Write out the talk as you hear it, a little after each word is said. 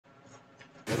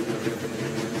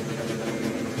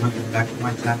Welcome back to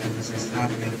my channel. This is Sam.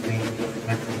 We are playing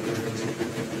Metro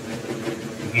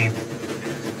again.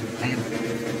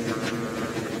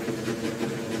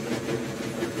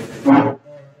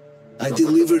 I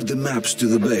delivered the maps to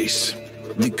the base.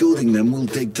 Decoding them will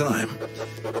take time,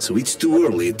 so it's too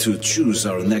early to choose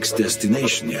our next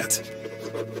destination yet.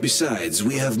 Besides,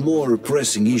 we have more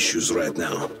pressing issues right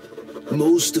now.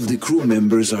 Most of the crew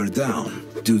members are down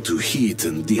due to heat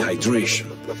and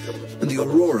dehydration, and the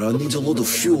Aurora needs a lot of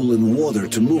fuel and water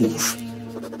to move.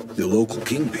 The local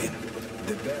kingpin,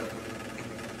 the bear.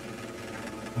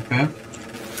 Okay.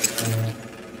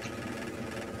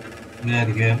 We are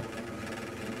here.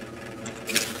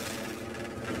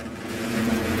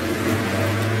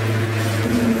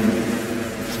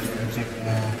 Check.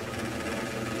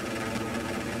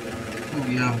 Oh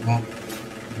yeah, well,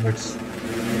 let's.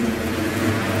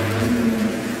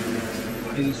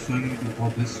 Why is it showing me to go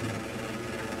this way?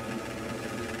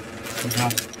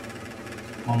 Yeah,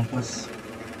 compass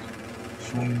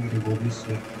showing me to go this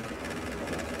way.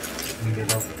 Let me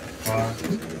get off the car.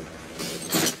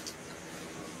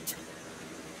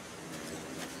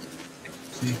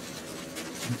 See,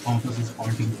 the compass is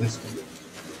pointing this way.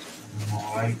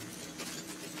 Why?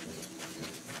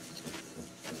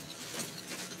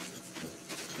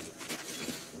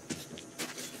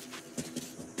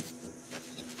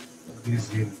 What is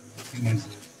here? Nothing is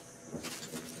here.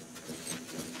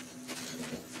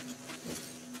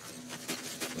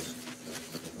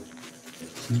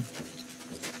 See?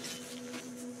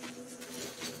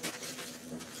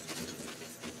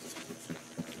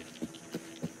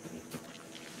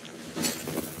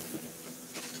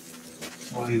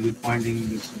 Why is it pointing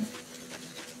this way?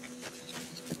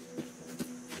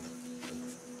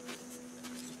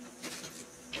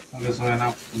 Okay, so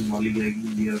enough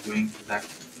lollygagging. We are going to that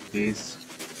base.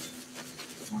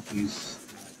 What is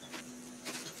that?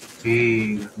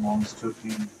 Okay, that monster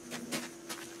thing.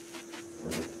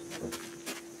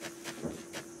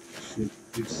 Shit,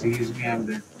 it sees me, I'm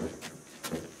dead.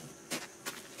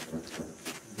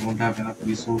 Don't have enough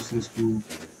resources to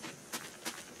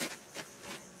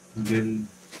build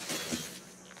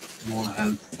more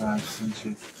health packs and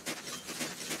shit.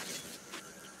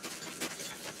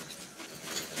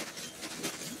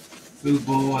 We'll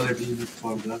go a little bit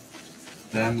further,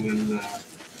 then we'll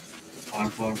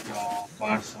park out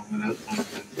park somewhere else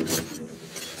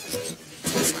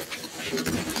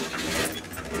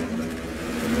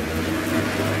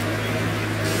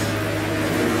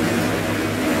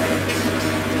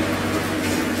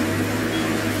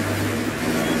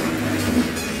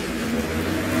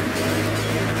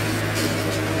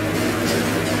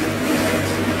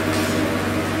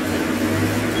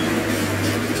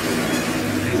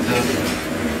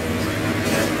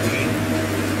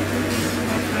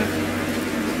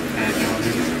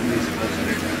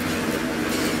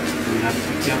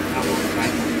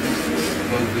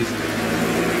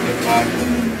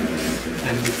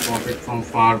and then from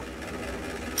far.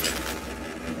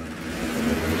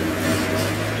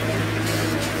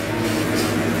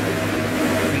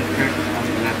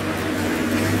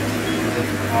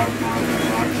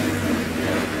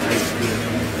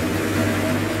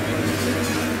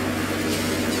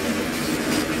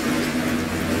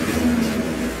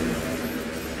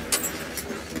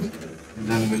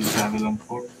 Then we'll travel on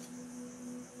foot.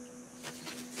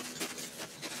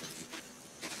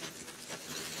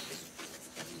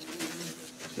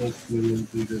 Just will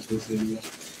infiltrate this area.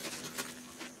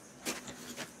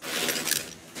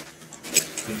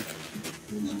 Okay,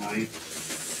 goes light.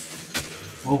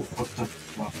 Oh, what the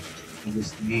fuck? There's a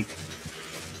snake.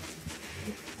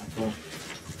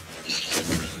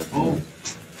 Oh,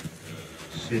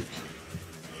 shit.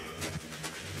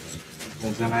 It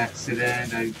was an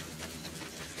accident.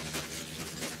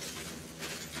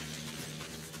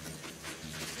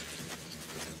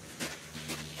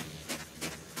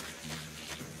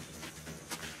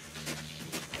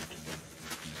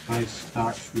 If I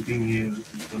start shooting here,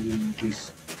 people will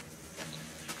notice.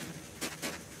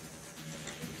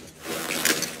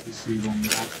 You see, one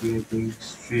back we are going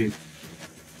straight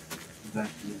that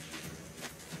way.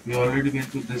 We already been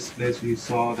to this place. We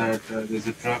saw that there's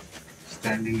a truck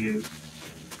standing here,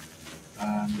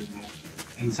 and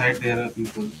inside there are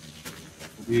people.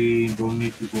 We don't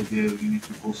need to go there. We need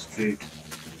to go straight.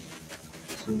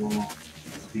 So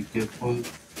be careful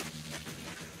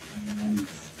and move.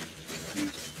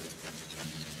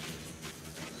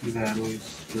 See, the arrow is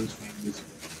still swinging this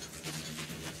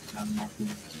way. I'm not doing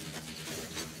that.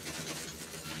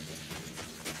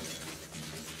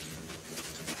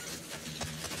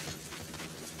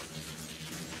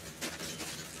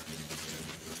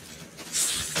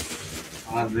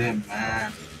 अरे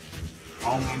man,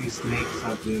 how many snakes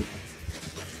are there?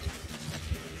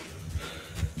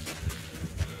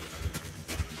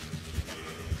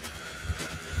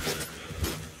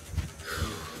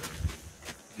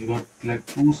 You got like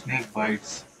 2 snake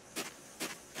bites.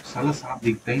 साला सांप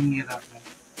दिखता ही नहीं है रात में.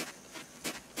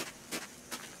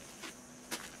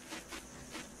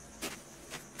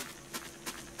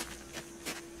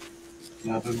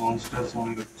 यहाँ पे मॉन्स्टर्स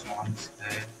होने का चांस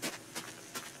है,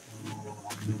 तो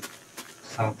हम लोग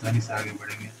सावधानी से आगे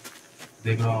बढ़ेंगे.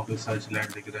 देख रहा हूँ वहाँ पे सर्च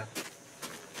लाइट दिख रहा है.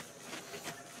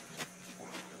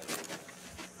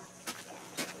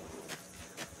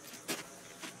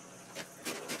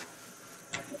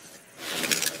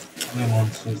 हमें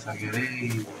मॉन्स्टर्स आ गए रे.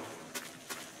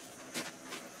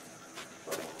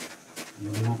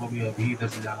 लोगों को भी अभी इधर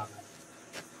से जाना था.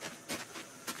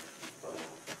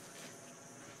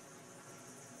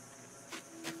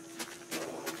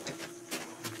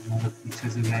 मतलब पीछे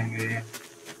से जाएंगे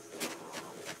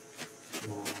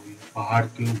तो पहाड़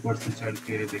के ऊपर से चढ़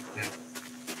के देखते हैं,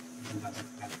 जा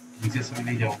सकते हैं. नीचे से मैं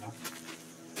नहीं जाऊँगा,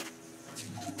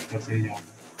 ऊपर से ही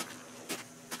जाऊँगा.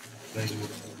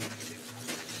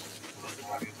 थोड़ा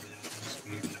सा आगे बढ़ जाता हूँ,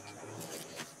 स्पीड लगा के.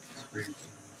 स्पीड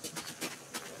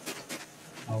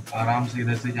अब आराम से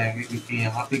इधर से जाएंगे, क्योंकि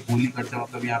यहाँ पे गोली खर्चा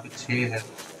मतलब यहाँ पे 6 है.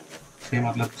 6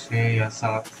 मतलब 6 या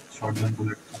 7 शॉटगन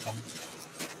बुलेट खत्म.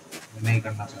 मैं नहीं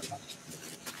करना चाहता.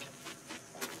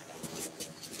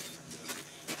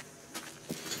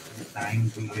 टाइम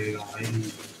तो लगेगा भाई.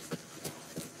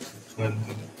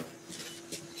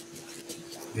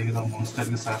 देख रहा हूँ मॉन्स्टर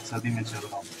के साथ साथ ही मैं चल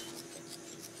रहा हूँ.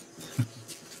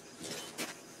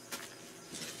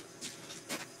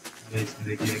 इसमें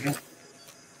देखिए क्या.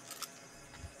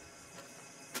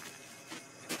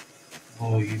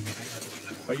 ओ ये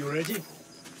Are you ready?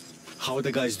 How are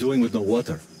the guys doing with no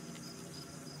water?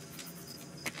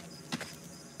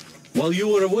 While you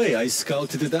were away, I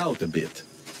scouted it out a bit.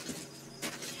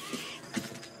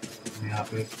 यहाँ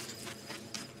पे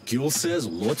Gil says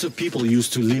lots of people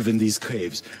used to live in these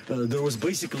caves. There was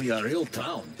basically a real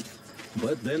town.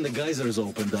 But then the geysers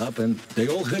opened up and they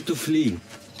all had to flee.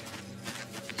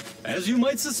 As you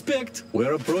might suspect,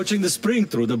 we're approaching the spring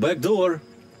through the back door.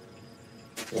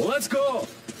 Let's go!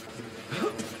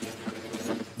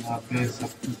 यहाँ पे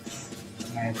सब कुछ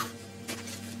मैं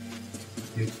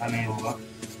देखा नहीं होगा.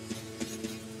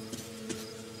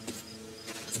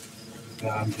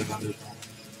 आराम से कर देता हूँ.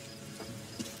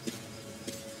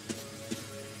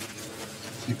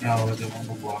 इससे क्या होगा जब हम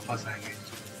लोग वापस आएंगे.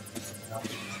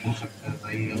 हो सकता है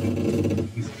भाई,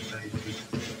 अभी हो सकता है ये.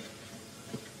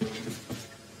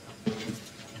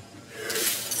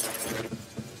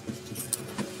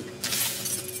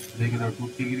 देख रहा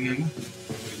टूट के गिर गया क्या?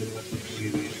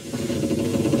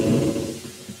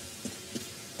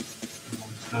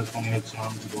 मॉन्स्टर्स होने का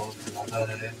चांस बहुत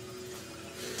ज़्यादा है.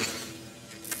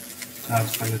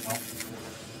 चार्ज कर लेता हूँ,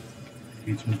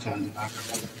 बीच में चार्ज ना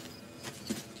करता.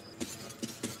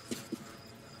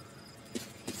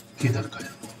 किधर का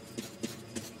है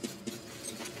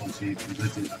और से किधर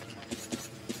से जाता.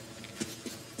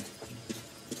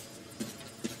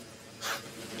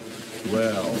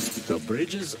 Well, the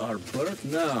bridges are burnt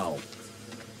now.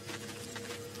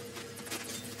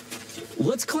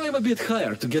 Let's climb a bit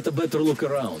higher to get a better look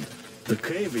around. The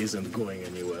cave isn't going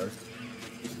anywhere.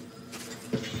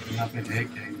 यहाँ पे है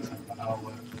क्या, ये सब बना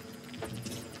हुआ है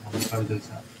ऊपर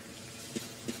जैसा,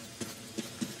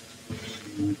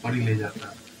 ऊपर ही ले जाता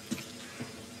है.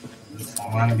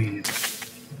 सामान भी है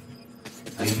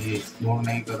भाई, ये एक्सप्लोर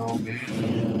नहीं करोगे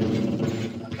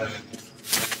पता है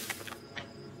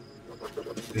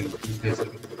कैसे.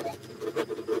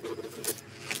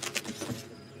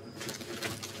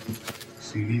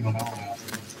 सीढ़ी बना हुआ है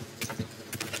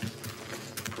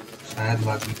शायद,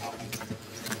 बाद में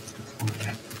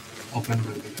ओपन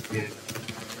करके रखिए.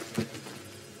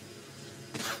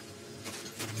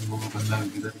 वो बंदा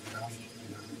किधर गया,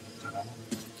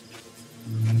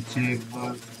 नीचे एक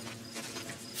बार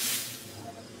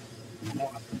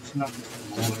कुछ ना कुछ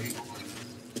होगा ही होगा.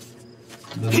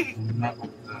 ढूंढना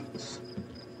पड़ता है बस.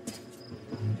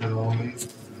 ढूंढते रहोगे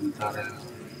मिलता रहेगा.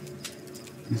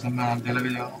 इस समय आप क्या लगे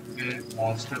जाओगे,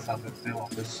 मॉन्स्टर्स आ सकते हैं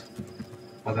वापस,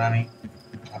 पता नहीं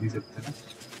आ भी सकते हैं.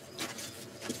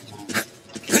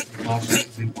 Caution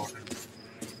is important.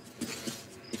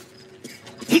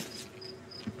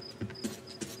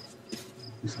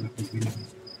 इसमें कुछ भी नहीं.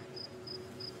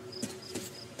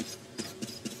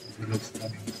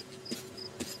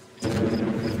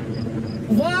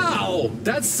 Wow,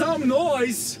 that's some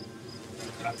noise!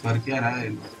 कर क्या रहा है,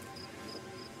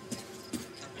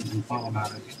 गुफा बना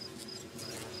रहे हैं.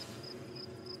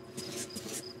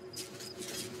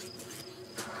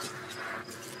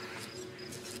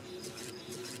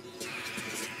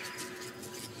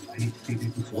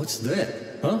 What's that?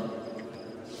 Huh?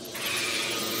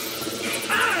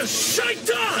 Ah,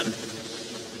 shaitan!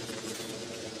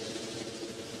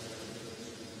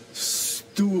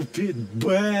 Stupid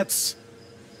bats!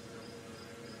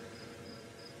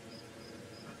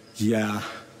 Yeah.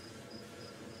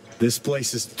 This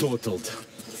place is totaled.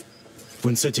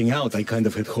 When setting out, I kind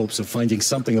of had hopes of finding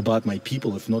something about my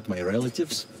people, if not my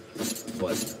relatives.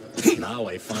 But now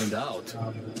I find out.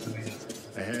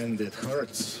 And it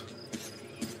hurts.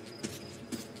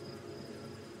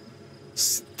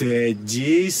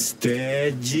 Steady,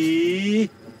 steady.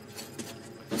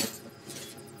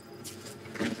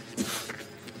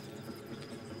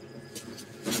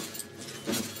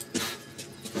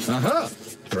 Aha!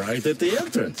 Right at the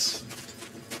entrance.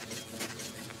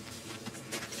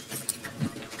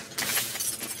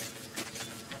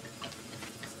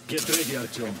 Get ready,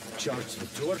 Artyom. Charge the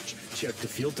torch, check the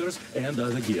filters, and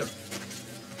other gear.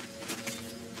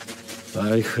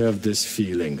 I have this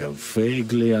feeling, a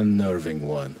vaguely unnerving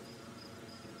one.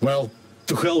 Well,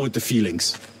 to hell with the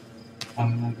feelings.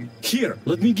 Here,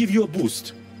 let me give you a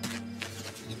boost.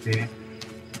 Okay.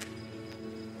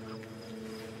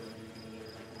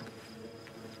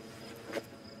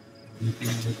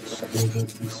 Let's go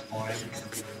to this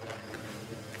point.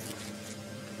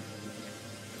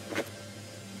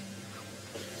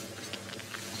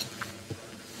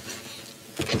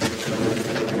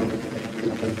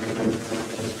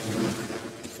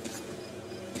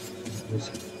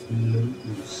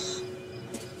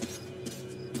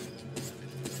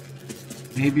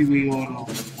 Maybe we all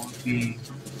won't be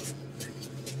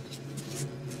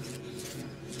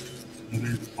able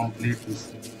to complete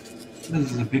this.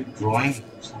 This is a big drawing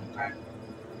of some kind.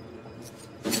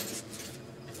 It's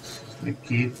like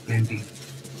cave painting.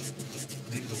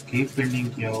 Like a cave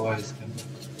painting किया हुआ है इसके अंदर.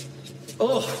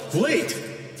 Oh, wait!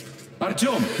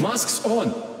 Artyom, masks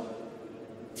on!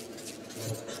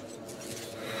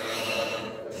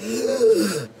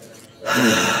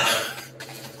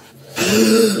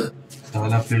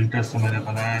 साला filter से मैंने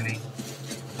बनाया नहीं.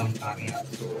 खत्म कहानी है.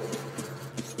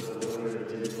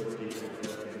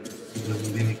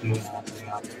 जल्दी निकलो यहाँ से.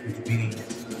 यहाँ पे कुछ भी नहीं है.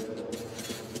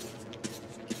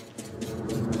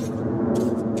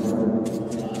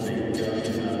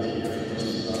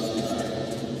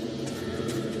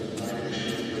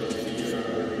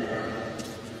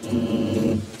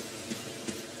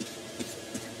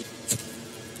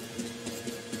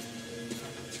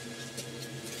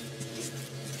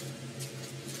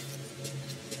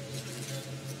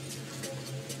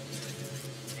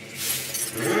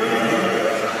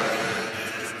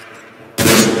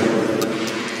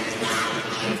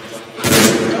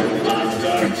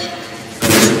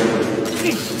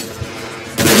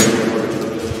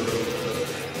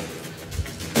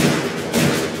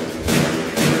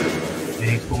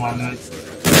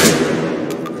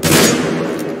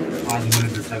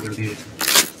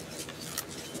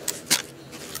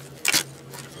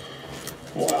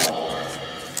 Wow,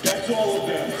 that's all of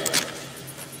them.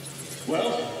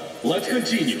 Well, let's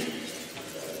continue.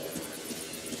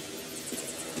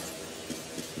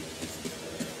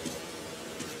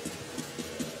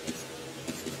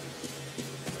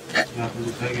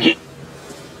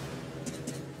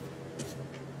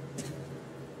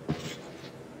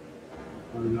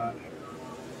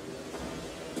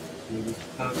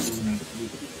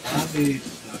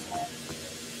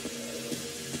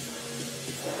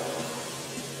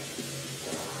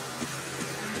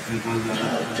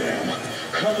 Oh, damn.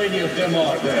 How many of them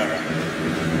are there?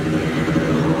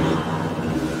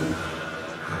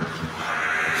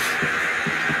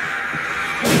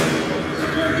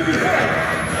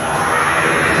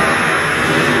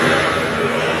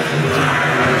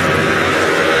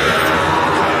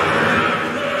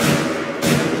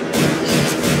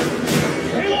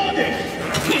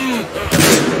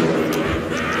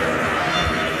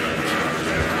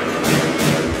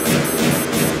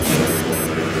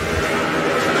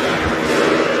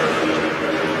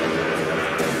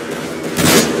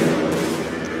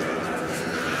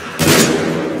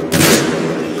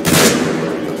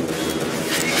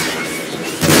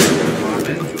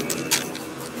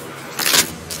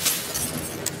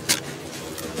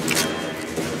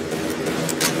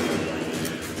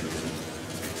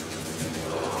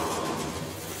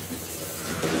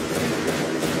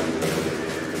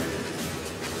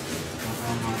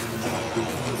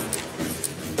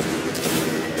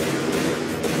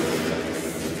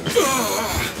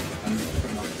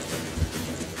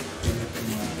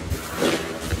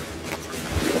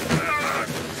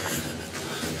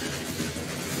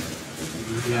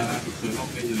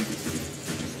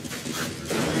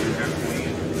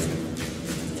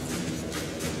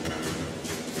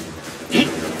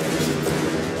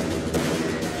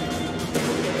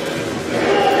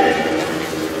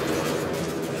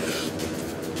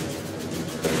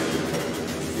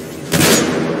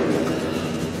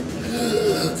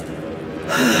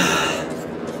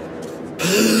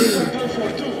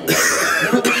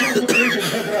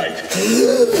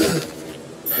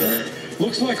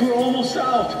 Looks like we're almost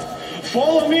out.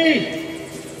 Follow me!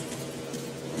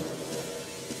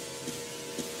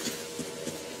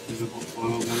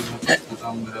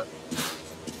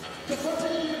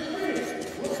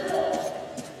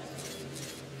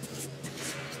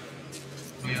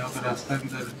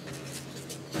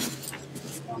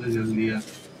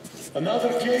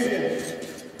 Another cave-in.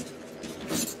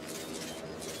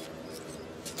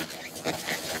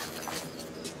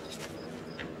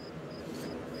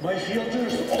 My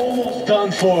filter's almost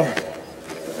done for.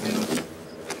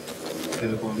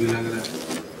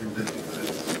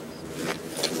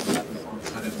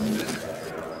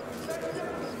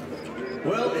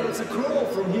 Well, it's a crawl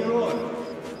from here on.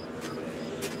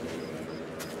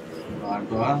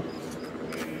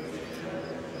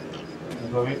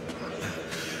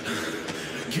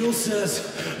 Gil says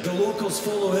the locals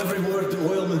follow every word the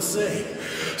oilmen say.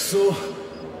 So,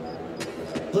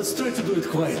 let's try to do it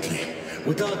quietly,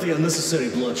 without the unnecessary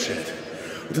bloodshed.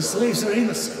 The slaves are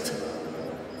innocent.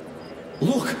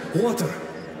 Look, water.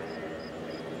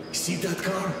 See that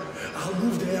car? I'll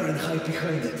move there and hide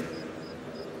behind it.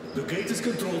 The gate is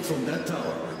controlled from that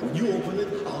tower. When you open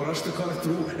it, I'll rush the car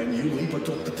through and you leap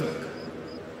atop the truck.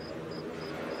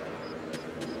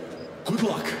 Good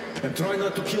luck, and try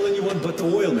not to kill anyone but the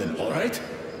oilmen, all right?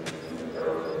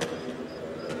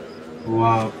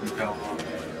 Wow,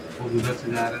 वो उधर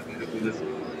से जा रहा है मेरे को इधर से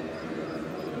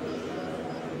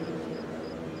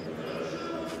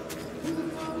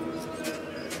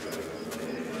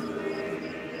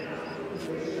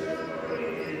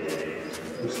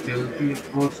stealthy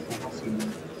approach कहाँ से लूँ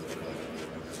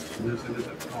इधर से ले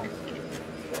सकता हूँ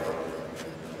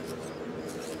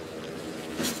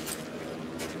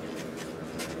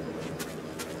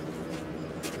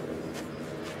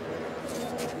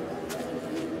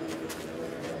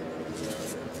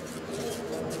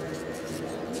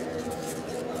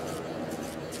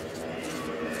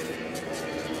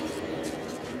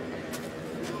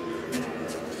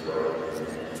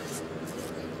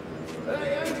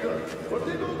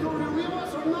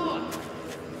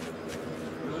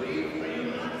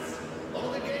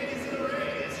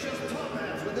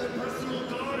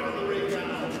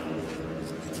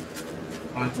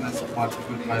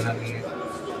फायदा नहीं है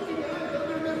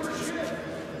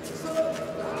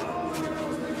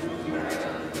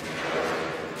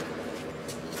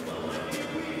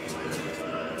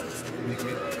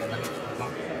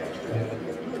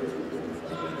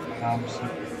आराम से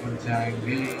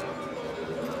जाएंगे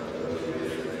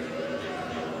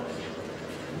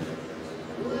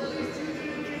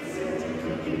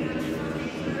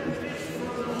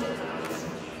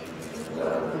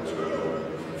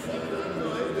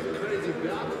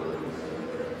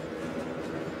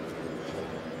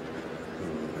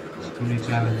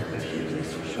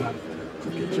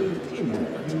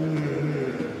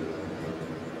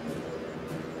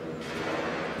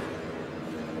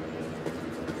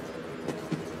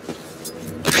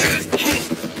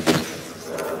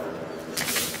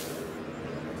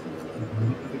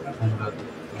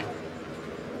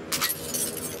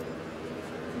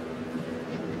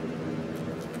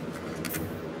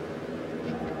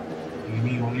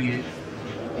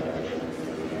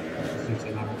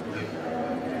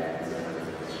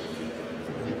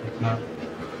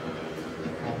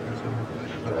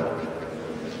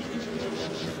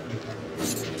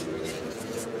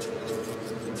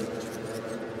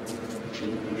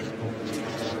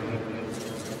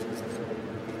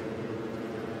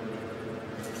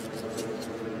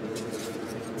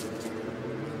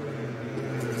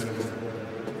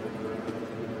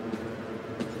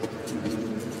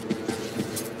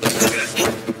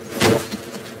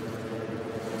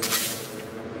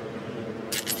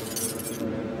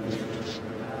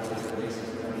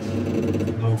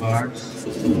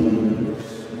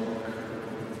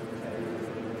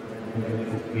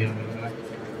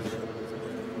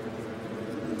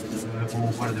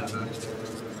ऊपर जाना है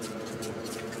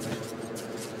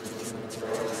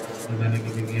जाने के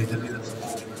लिए ये जल्दी रास्ता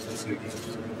सीढ़ी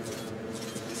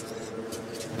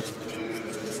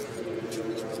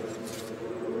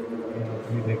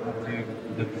ये देखो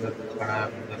इधर खड़ा है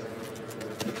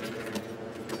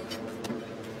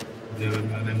उधर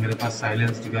मैंने मेरे पास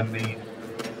साइलेंस गन नहीं है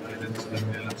साइलेंस गन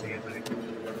लेना चाहिए था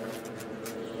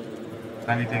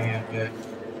पता नहीं था कि यहाँ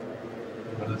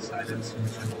पे साइलेंस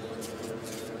मिशन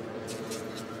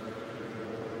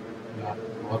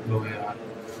बहुत लोग हैं यार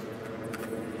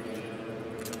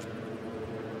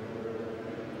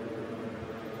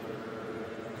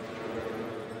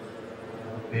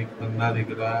एक बंदा दिख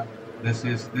रहा है this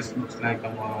looks like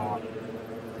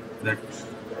that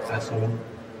asshole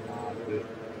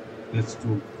this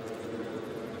too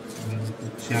need to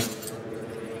check.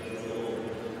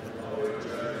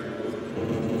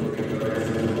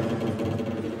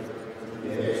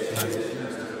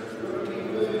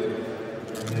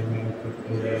 Maybe you could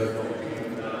do here.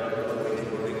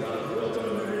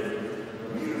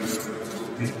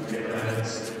 Okay,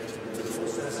 yes.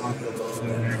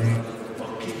 Maybe.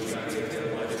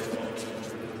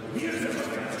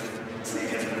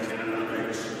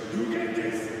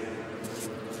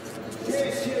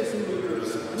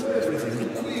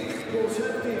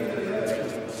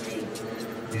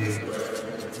 Okay.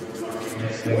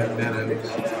 Seven barrels.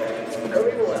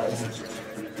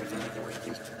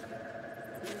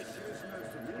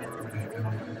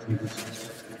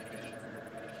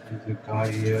 There's a guy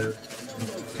here.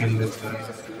 Kill this guy.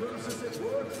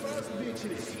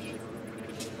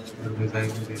 Otherwise, I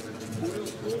won't be able to move.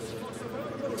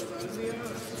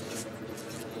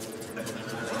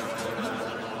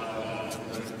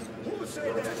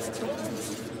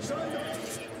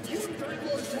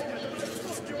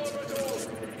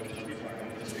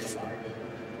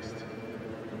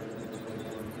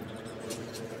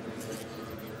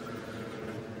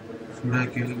 Should I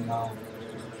kill him now?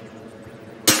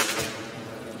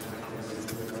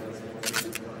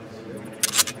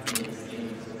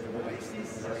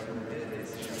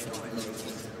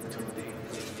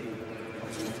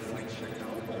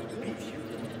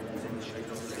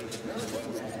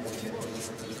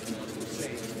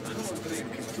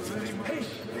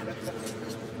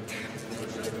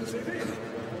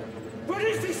 What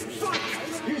is this fuck?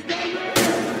 He's down there!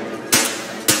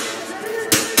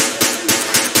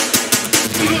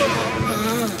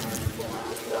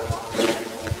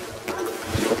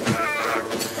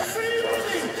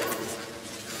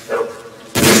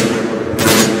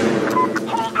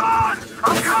 Hold on!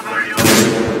 I'll cover you!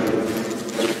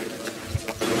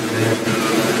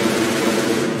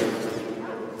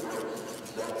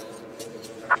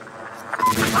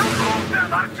 I'll hold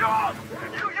them, our job!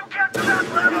 You get to that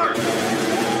lever!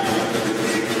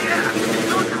 Yeah,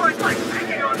 don't quite like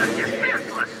picking on them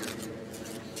defenseless!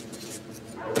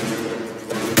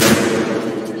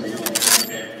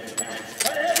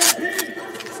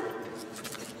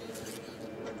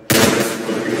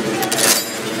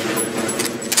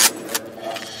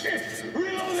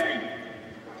 Reloading!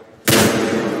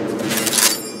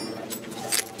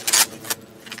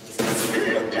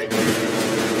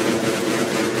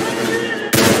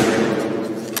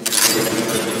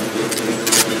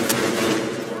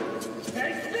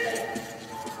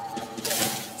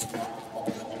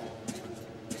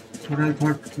 But I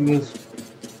thought he was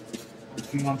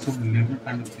working on some labor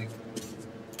kind of thing.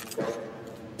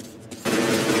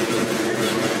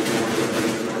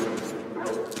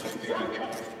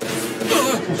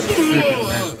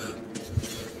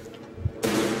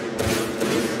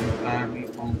 Army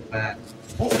on back.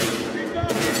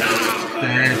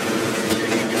 Dead.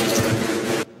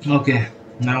 Okay,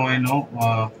 now I know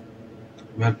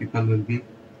where people will be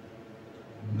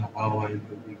and how I will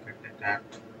be get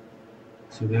attacked.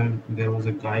 So there was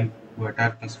a guy who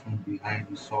attacked us from behind,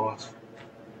 who saw us.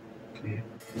 Okay,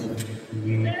 so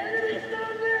we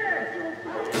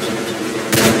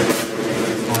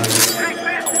Take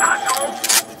this, asshole!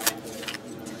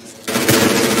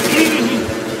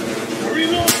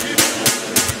 Reloading!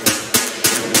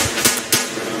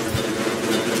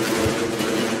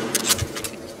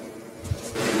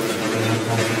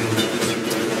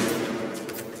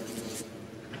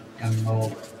 and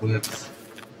no bullets.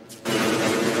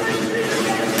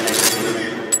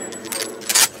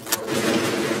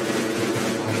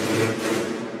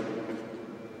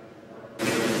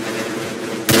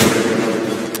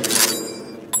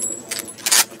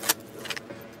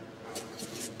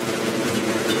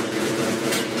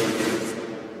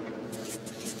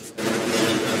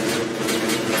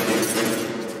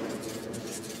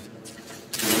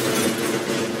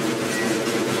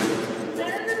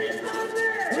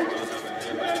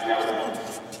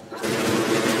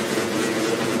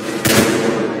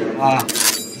 Ah.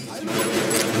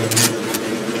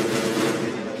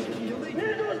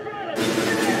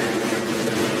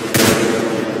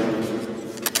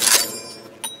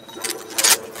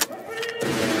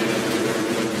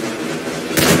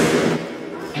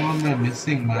 What am I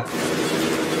missing, man?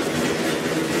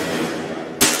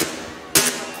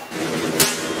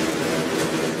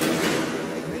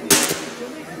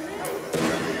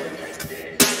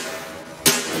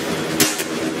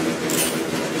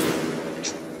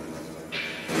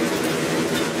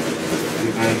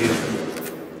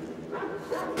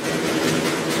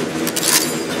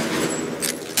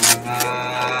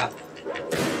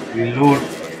 Reload.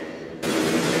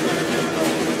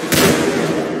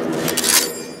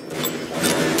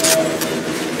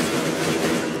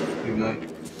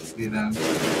 Okay then.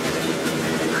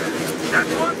 That's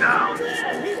one down.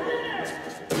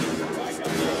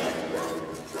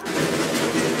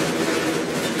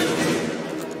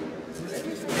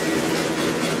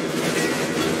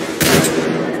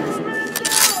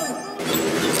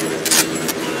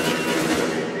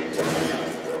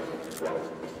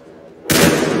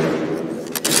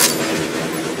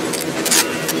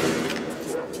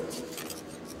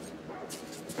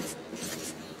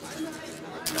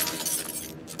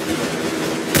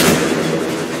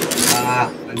 Ah,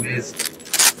 I missed.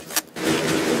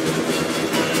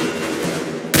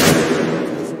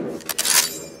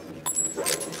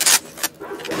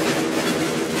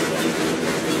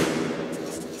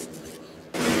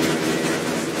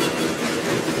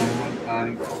 Someone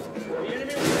firing from there.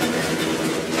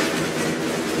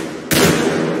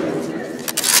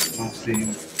 Not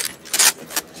seeing.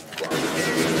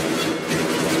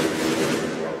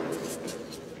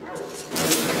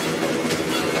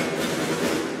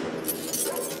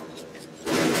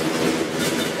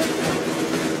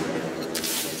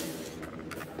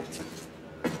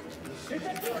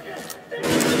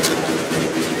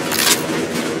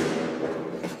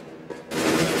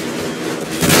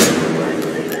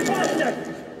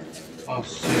 Oh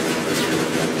shit.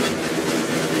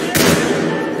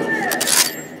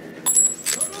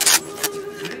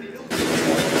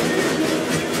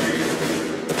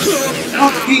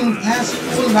 Fucking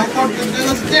asshole! I thought the guy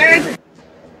was dead!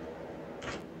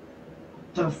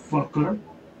 The fucker.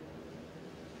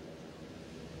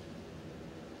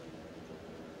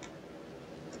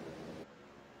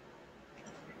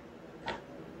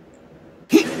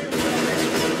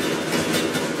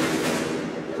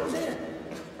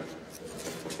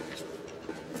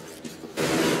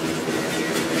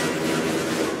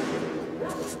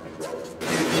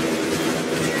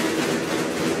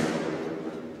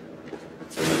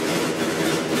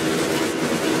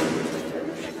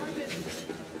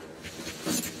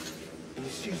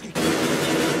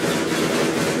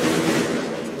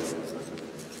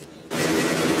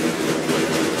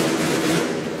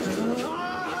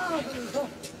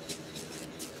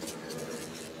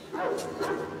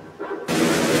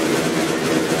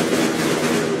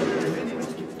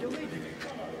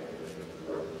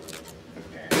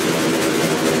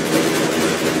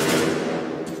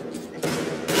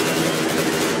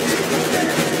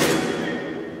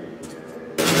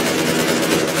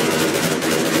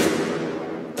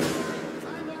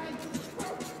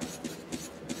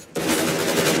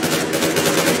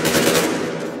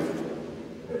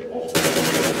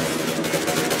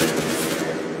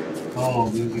 Oh,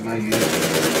 this is the guy here.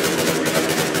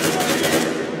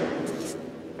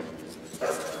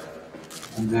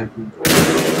 And there too.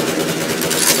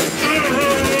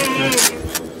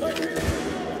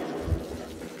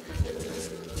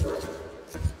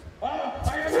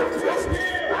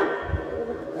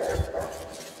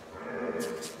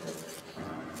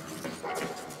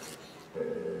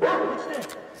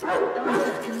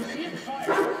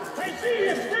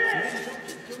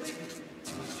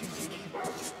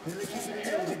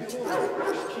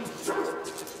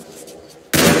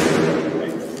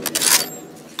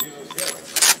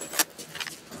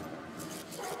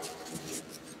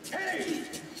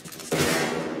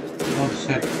 Oh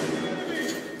shit.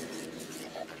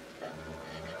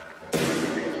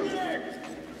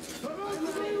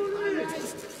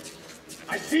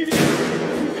 I see the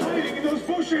he's hiding in those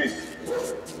bushes.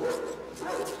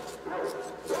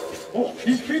 Oh,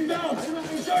 he's pinned down.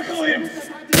 Circle him.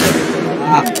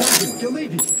 Kill me.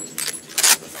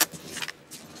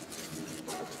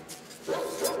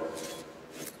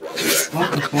 What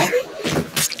the fuck?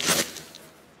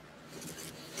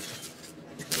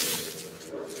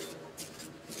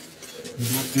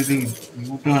 He's not getting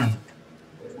U-turn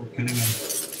for killing him.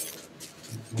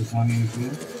 What's happening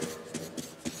here?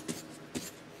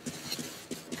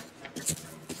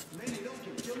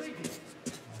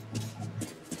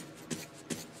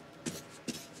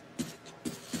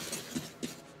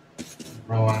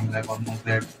 Bro, I'm like almost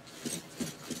dead.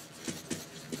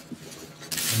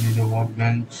 I need a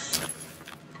workbench.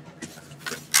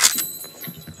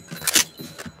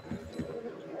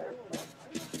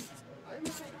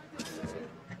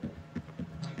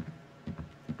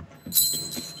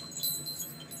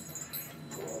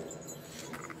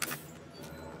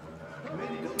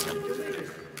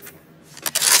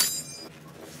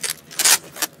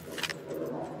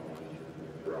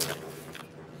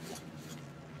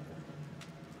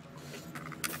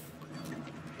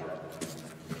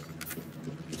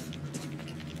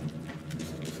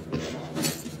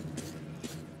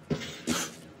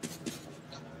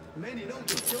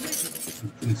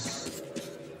 This.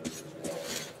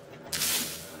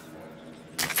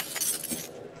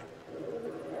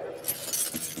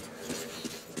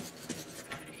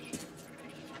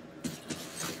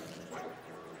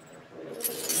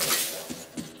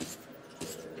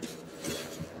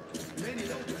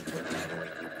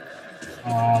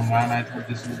 Oh man, I thought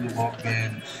this was the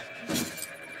workbench.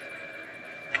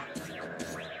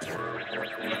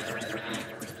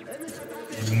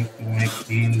 I need to make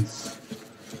heals.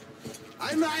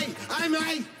 I'm I.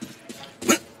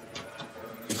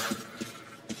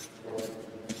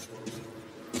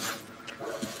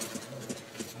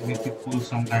 I need to pull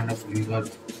some kind of lever.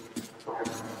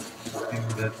 I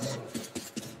think that's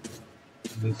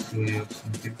this way or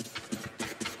something.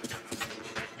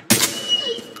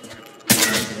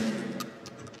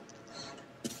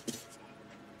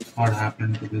 What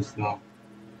happened to this dog?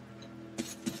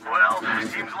 Well,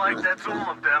 seems like that's all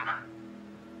of them.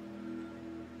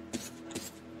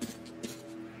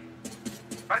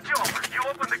 Joe, you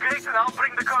open the gate and I'll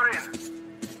bring the car in.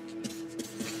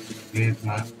 Gate,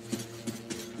 man.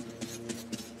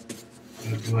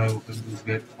 Where do I open this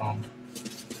gate from?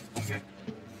 Okay.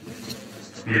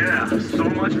 Yeah, so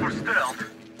much for stealth.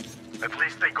 At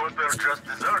least they got their just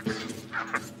desserts.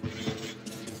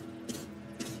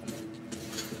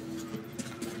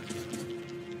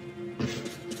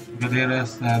 But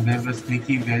there were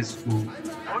sneaky ways to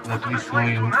let me show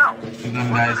you. Now? You can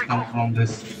guys come from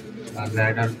this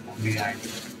ladder from behind.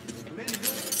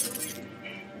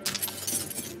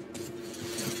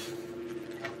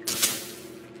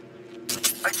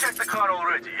 I checked the car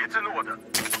already. It's in order.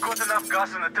 Got enough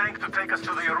gas in the tank to take us to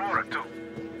the Aurora, too.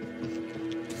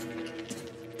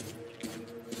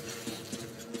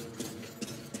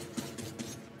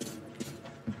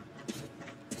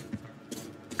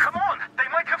 Come on! They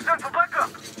might have sent for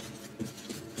backup!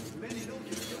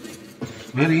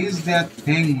 Where is that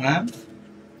thing, man?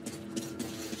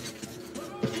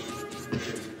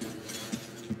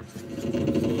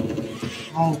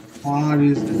 How far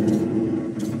is it?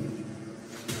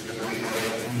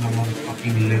 On the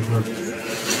motherfucking lever.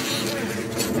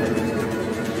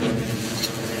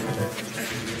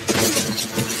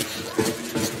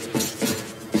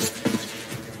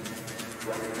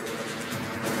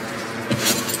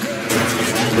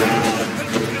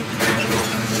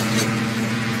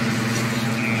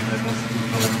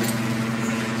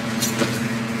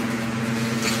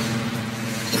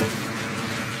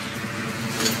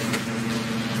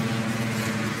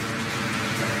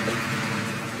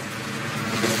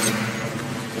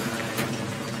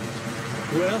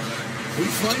 Well, we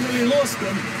finally lost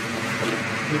them.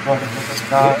 What is this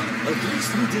Well, car? at least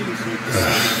we didn't hurt the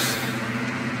soldiers.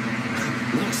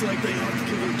 Looks like they are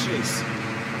giving chase.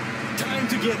 Time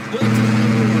to get back to the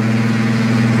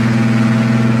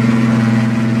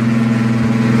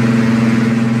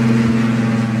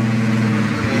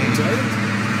Tired?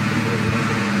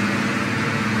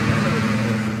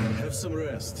 Have some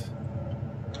rest.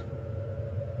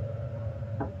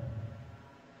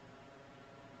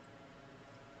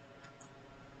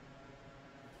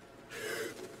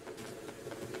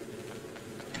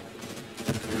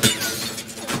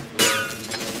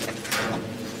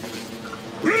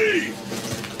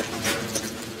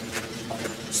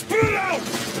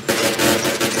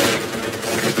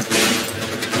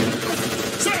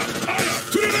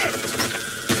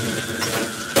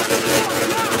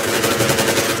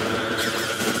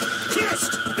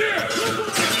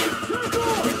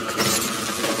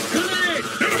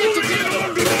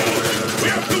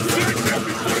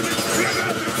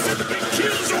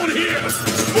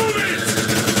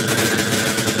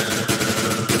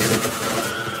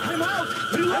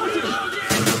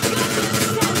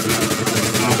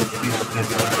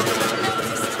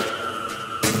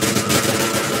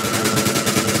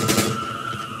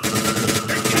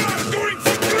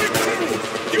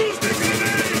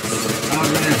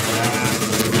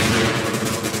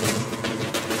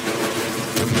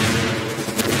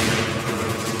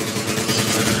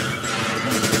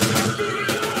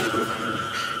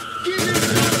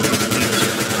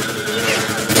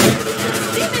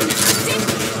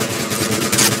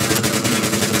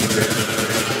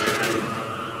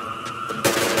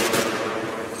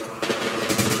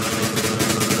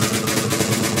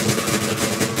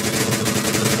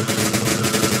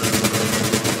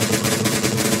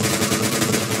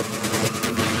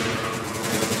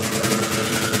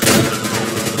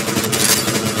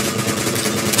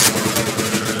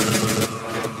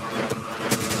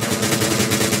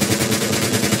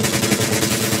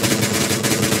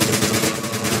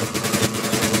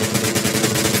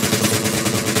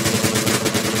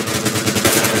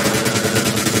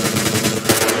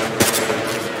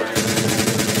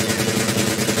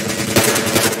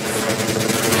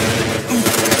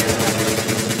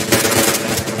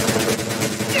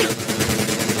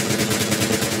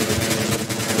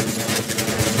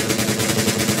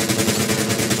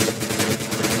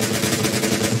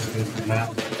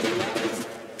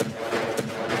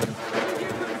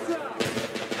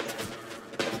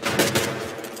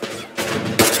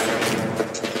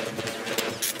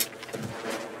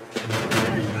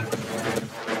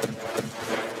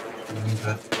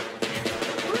 that.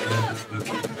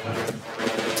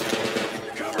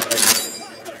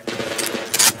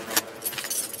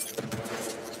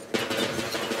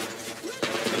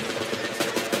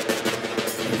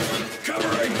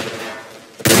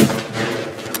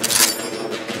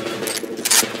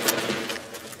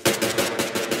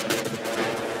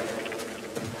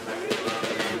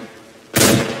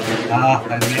 Ah,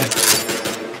 I missed.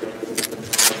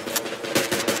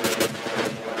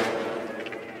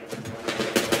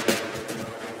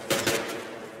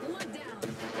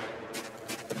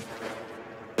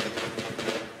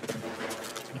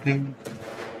 I think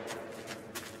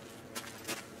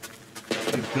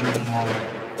it killed them all.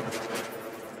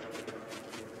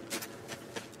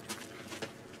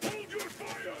 Hold your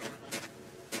fire!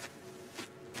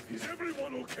 Is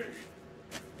everyone okay?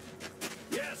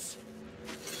 Yes!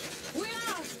 We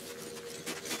are!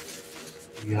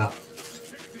 Yeah,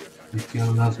 we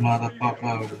killed those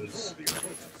motherfuckers.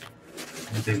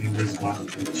 I'm taking this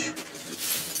advantage.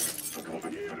 Over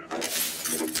here!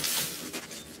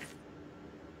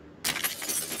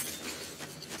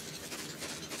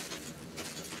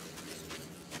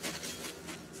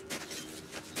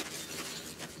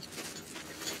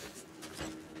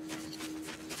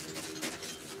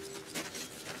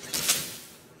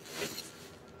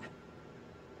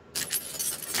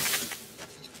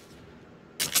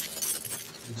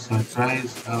 I'm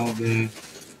surprised how they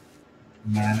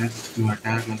managed to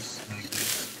attack us like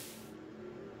this.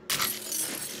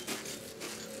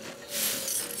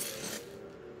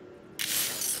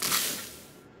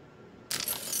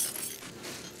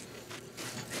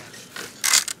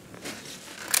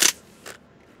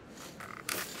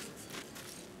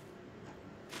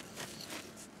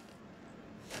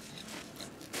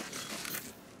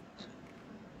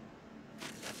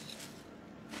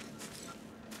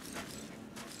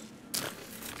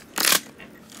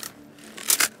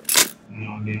 We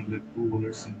only have like 2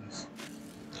 bullets in this.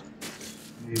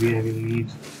 Maybe I will need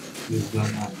this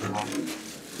gun after all.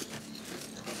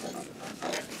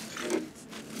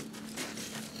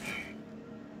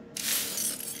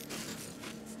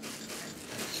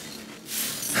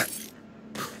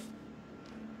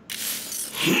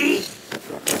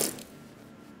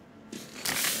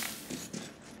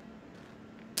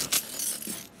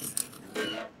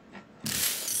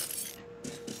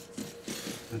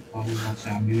 That's how much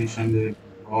ammunition they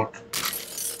brought.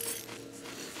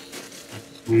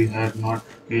 If we had not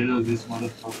killed these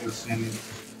motherfuckers in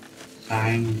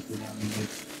time, we could have made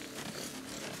it.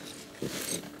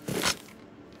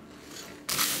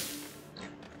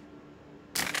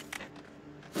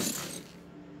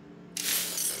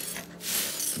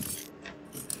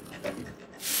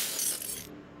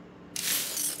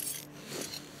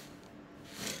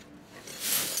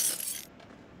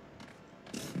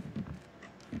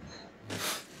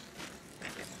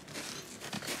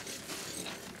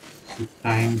 It's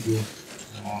time to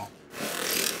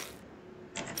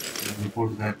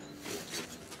report that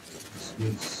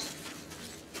this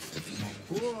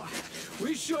Whoa,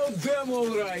 we showed them all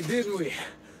right, didn't we?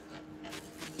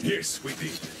 Yes, we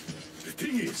did. The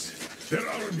thing is, their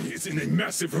army is in a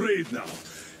massive raid now.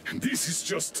 And this is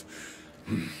just...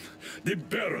 the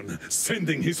Baron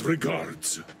sending his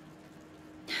regards.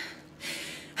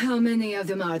 How many of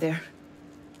them are there?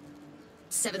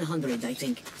 700, I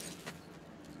think.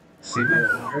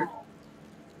 700?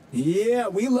 Yeah,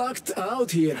 we lucked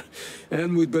out here.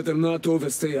 And we'd better not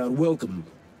overstay our welcome.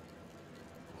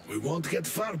 We won't get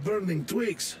far burning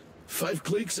twigs. 5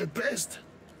 clicks at best.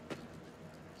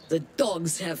 The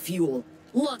dogs have fuel.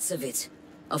 Lots of it.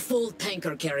 A full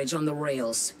tanker carriage on the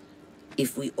rails.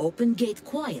 If we open gate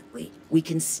quietly, we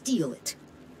can steal it.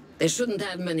 They shouldn't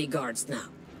have many guards now.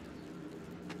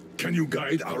 Can you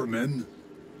guide our men?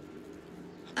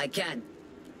 I can.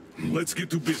 Let's get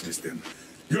to business then.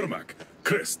 Yermak,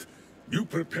 Crest, you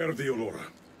prepare the Aurora.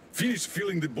 Finish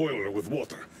filling the boiler with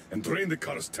water and drain the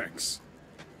car's tanks.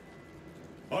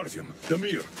 Artyom,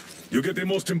 Damir, you get the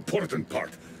most important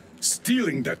part.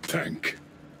 Stealing that tank.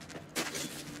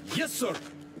 Yes, sir.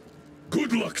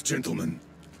 Good luck, gentlemen.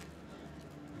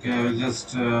 Okay, I will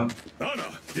just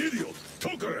Anna, Idiot,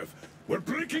 Tokarev, we're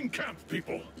breaking camp,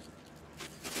 people.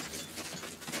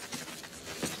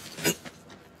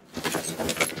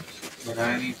 but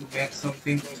I need to make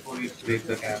something before we break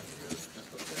the camp.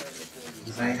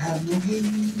 Because I have no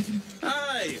game.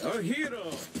 Hi, our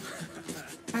hero.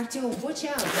 Артём, watch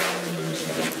out.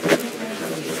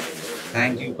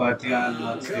 Thank you,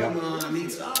 Katya. Come on,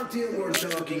 it's Artyom we're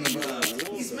talking about.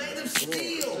 He's made of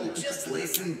steel. Just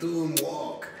listen to him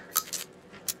walk.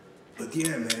 But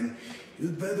yeah, man,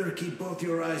 you'd better keep both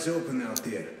your eyes open out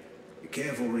there. The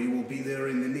cavalry will be there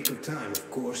in the nick of time, of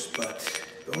course, but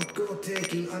don't go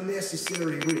taking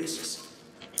unnecessary risks.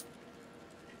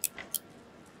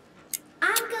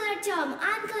 Uncle Tom,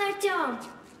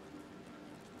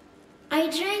 I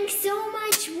drank so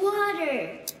much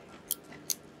water.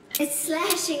 It's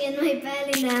slashing in my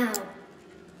belly now.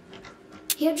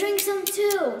 Here, drink some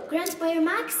too. Grandpa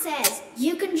Max says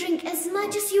you can drink as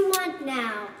much as you want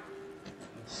now.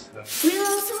 We'll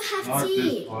also have Not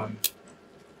tea. this one.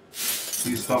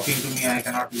 He's talking to me, I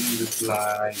cannot even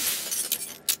reply.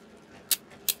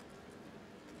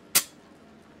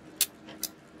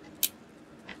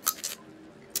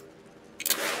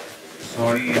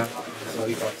 Sorry,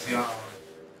 Katsia.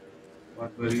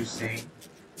 What were you saying?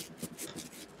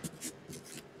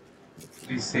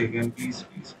 Please say again, please,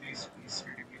 really, please.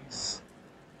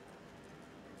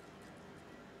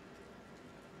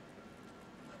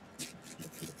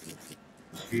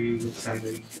 She looks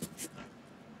angry.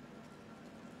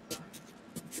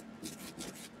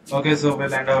 Okay, so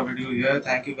we'll end our video here.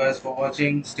 Thank you guys for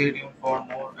watching. Stay tuned for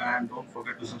more and don't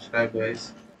forget to subscribe,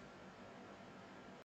 guys.